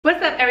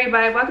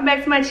everybody, welcome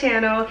back to my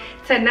channel.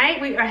 Tonight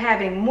we are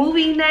having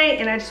movie night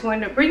and I just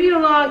wanted to bring you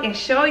along and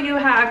show you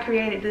how I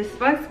created this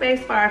fun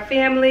space for our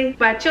family.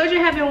 My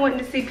children have been wanting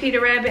to see Peter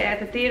Rabbit at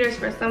the theaters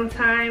for some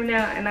time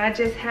now and I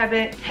just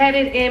haven't had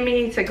it in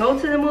me to go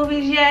to the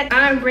movies yet.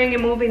 I'm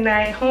bringing movie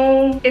night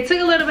home. It took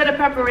a little bit of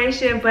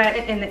preparation, but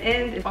in the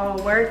end it's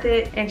all worth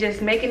it, and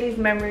just making these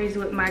memories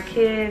with my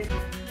kids.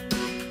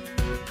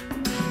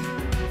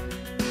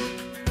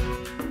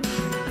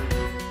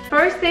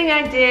 First thing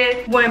I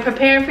did when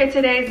preparing for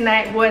today's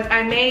night was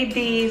I made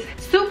these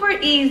super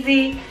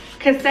easy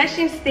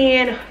concession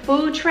stand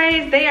food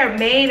trays. They are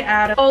made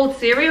out of old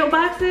cereal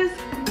boxes.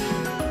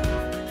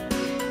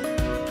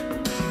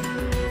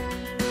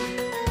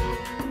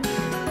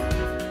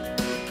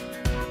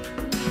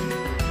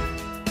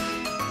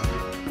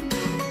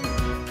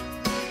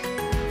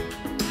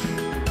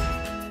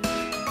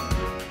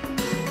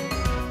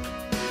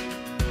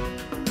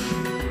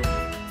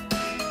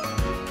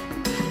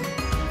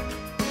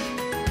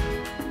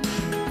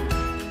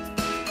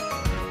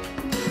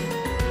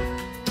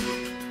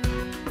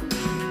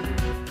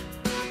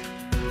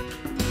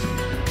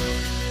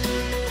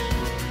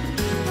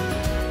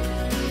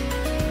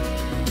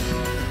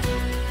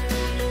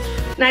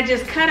 And I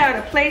just cut out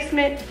a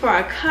placement for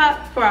our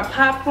cup, for our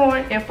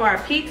popcorn, and for our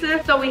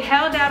pizza. So we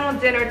held out on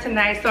dinner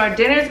tonight. So our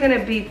dinner is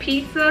gonna be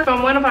pizza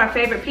from one of our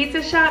favorite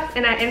pizza shops,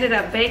 and I ended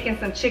up baking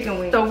some chicken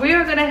wings. So we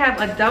are gonna have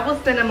a double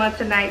cinema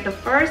tonight. The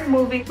first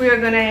movie, we are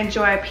gonna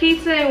enjoy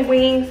pizza and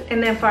wings,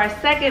 and then for our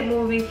second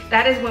movie,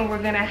 that is when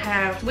we're gonna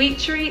have sweet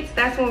treats.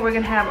 That's when we're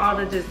gonna have all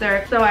the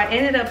dessert. So I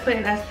ended up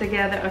putting us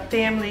together a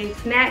family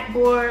snack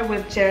board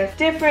with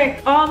just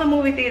all the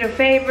movie theater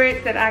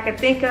favorites that I could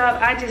think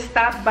of. I just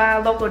stopped by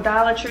a local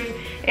Dollar Tree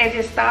and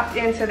just stopped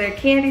into their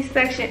candy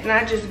section, and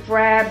I just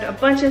grabbed a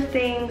bunch of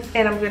things,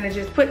 and I'm gonna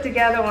just put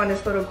together on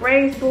this little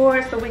graze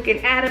board so we can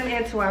add them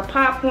into our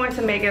popcorn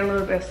to make it a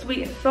little bit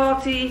sweet and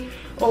salty,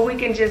 or we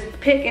can just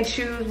pick and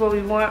choose what we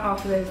want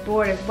off of this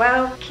board as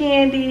well.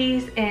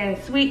 Candies and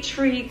sweet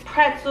treats,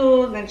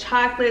 pretzels and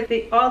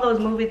chocolate, all those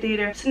movie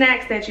theater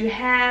snacks that you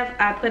have,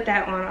 I put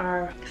that on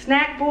our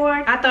snack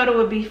board. I thought it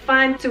would be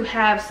fun to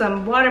have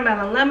some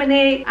watermelon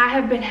lemonade. I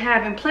have been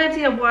having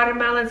plenty of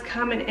watermelons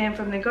coming in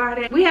from the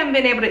garden. We haven't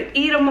been able to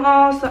eat them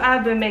all, so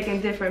I've been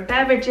making different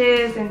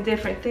beverages and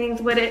different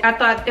things with it. I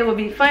thought it would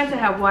be fun to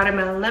have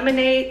watermelon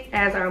lemonade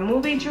as our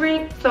movie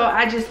drink, so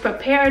I just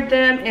prepared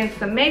them in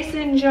some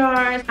mason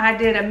jars. I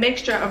did a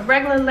mixture of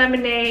regular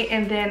lemonade,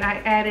 and then I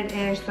added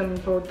in some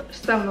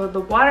of the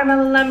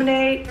watermelon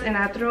lemonade, and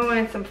I threw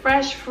in some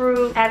fresh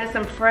fruit, added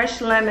some fresh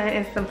lemon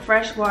and some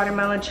fresh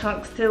watermelon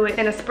chunks to it,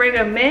 and a sprig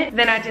of mint.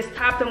 Then I just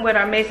topped them with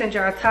our mason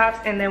jar tops,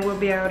 and then we'll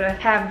be able to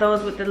have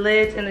those with the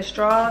lids and the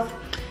straws.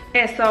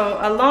 And so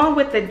along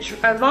with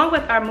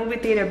our movie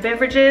theater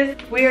beverages,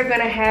 we are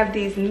gonna have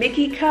these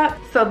Mickey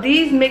cups. So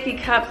these Mickey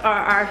cups are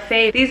our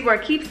fave. These were a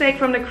keepsake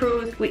from the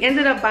cruise. We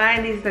ended up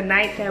buying these the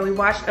night that we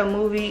watched a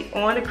movie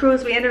on the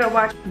cruise. We ended up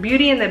watching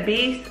Beauty and the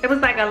Beast. It was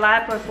like a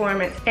live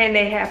performance, and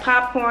they had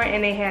popcorn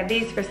and they had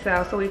these for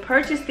sale. So we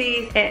purchased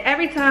these, and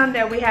every time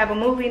that we have a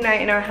movie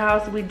night in our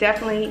house, we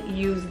definitely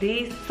use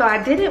these. So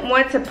I didn't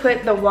want to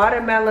put the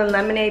watermelon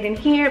lemonade in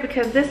here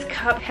because this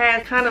cup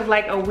has kind of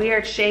like a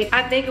weird shape.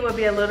 I think it would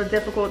be a little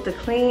difficult to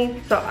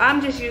clean, so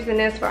I'm just using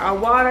this for our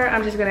water.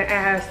 I'm just gonna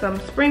add some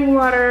spring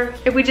water.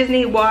 If we just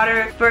need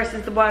water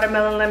versus the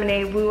watermelon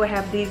lemonade, we will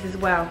have these as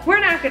well. We're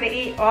not gonna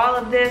eat all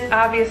of this.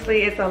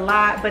 Obviously it's a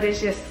lot, but it's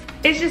just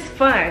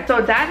fun.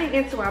 So diving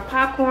into our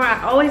popcorn,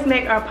 I always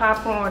make our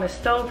popcorn on a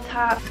stove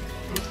top.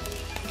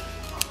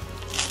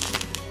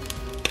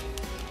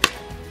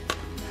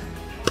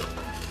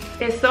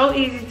 It's so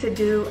easy to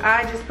do.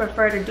 I just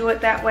prefer to do it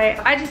that way.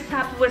 I just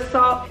top it with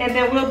salt, and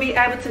then we'll be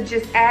able to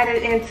just add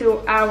it into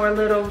our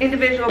little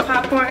individual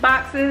popcorn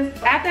boxes.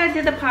 After I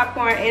did the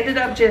popcorn, I ended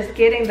up just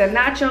getting the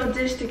nacho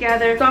dish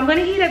together. So I'm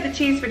gonna heat up the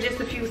cheese for just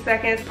a few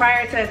seconds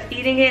prior to us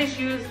eating it. Just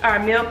use our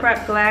meal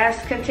prep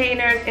glass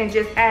containers and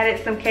just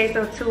added some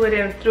queso to it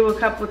and threw a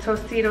couple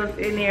Tostitos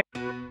in there.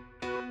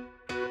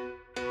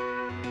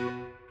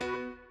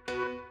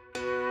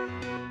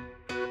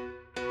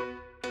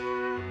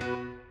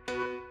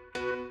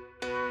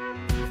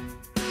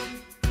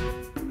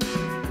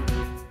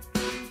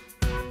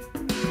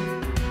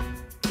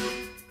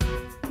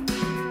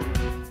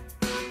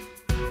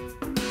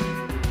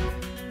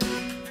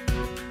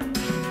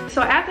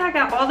 So after I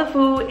got all the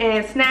food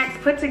and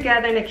snacks put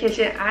together in the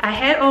kitchen, I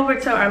head over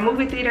to our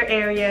movie theater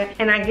area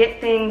and I get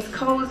things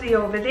cozy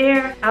over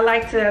there. I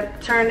like to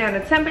turn down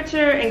the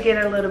temperature and get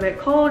it a little bit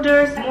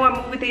colder. More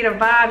movie theater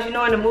vibes. You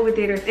know, in the movie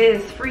theaters it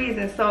is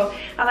freezing, so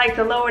I like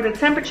to lower the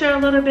temperature a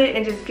little bit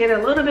and just get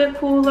a little bit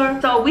cooler.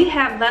 So we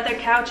have leather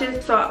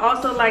couches, so I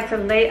also like to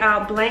lay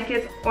out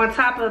blankets on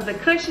top of the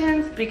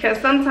cushions, because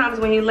sometimes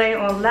when you lay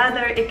on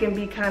leather it can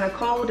be kind of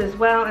cold as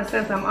well, and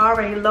since I'm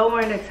already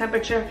lowering the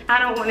temperature, I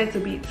don't want it to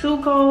be too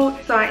cold.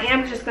 So I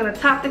am just gonna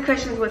top the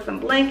cushions with some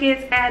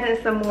blankets, add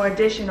in some more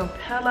additional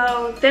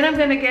pillows. Then I'm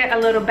gonna get a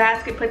little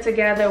basket put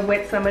together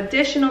with some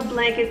additional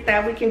blankets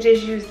that we can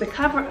just use to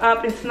cover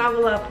up and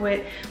snuggle up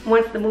with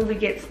once the movie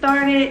gets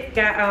started.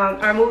 Got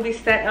our movie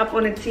set up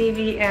on the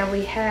TV, and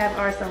we have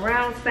our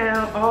surround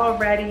sound all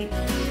ready.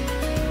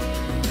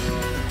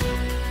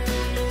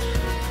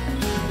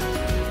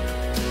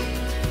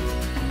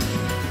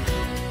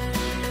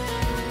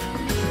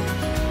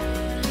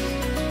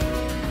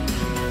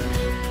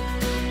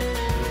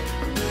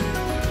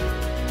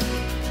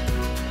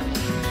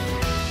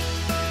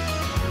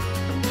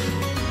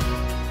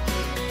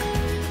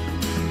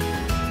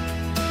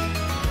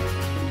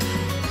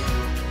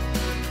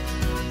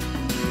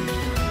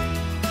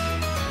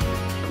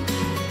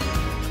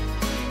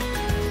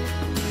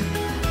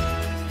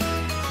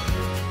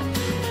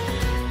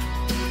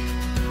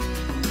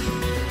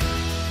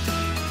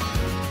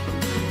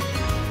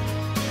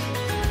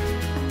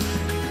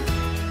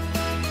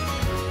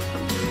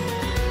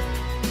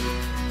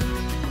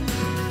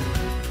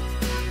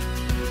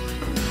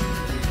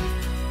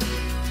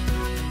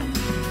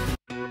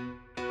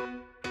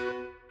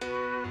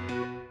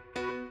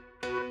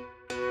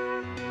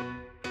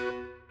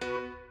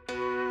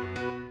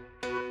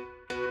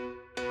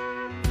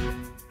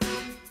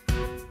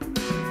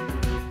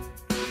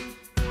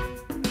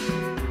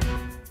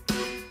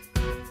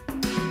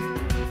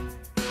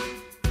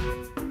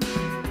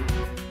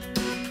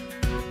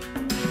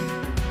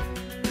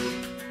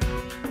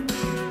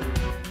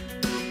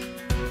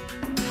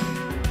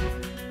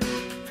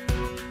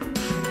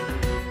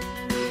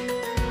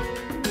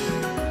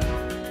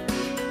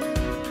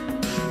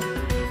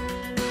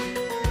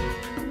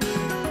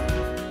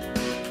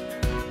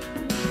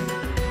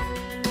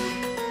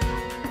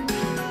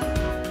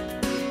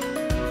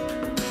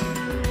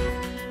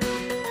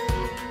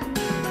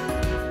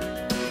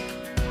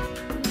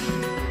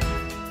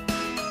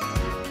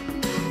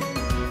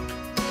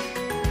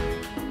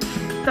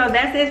 So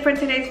that's it for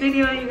today's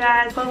video, you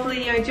guys.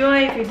 Hopefully you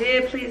enjoyed. If you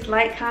did, please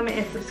like, comment,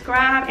 and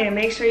subscribe, and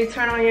make sure you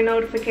turn on your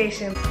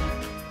notifications.